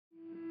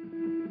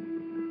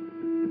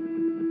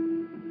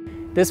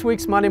This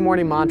week's Monday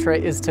morning mantra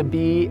is to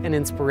be an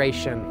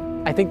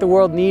inspiration. I think the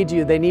world needs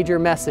you, they need your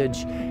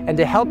message. And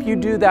to help you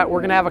do that, we're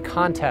gonna have a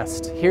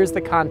contest. Here's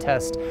the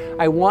contest.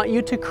 I want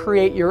you to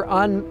create your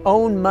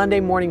own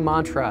Monday morning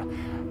mantra.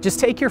 Just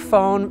take your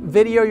phone,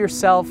 video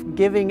yourself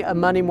giving a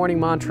Monday morning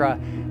mantra,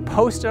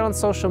 post it on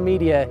social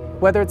media,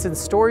 whether it's in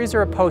stories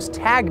or a post,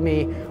 tag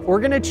me. We're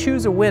gonna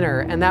choose a winner,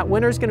 and that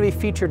winner is gonna be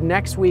featured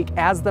next week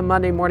as the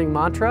Monday morning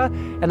mantra,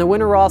 and the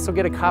winner will also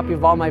get a copy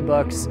of all my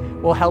books.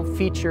 We'll help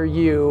feature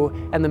you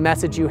and the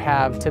message you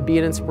have to be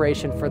an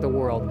inspiration for the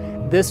world.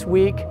 This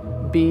week,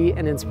 be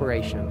an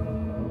inspiration.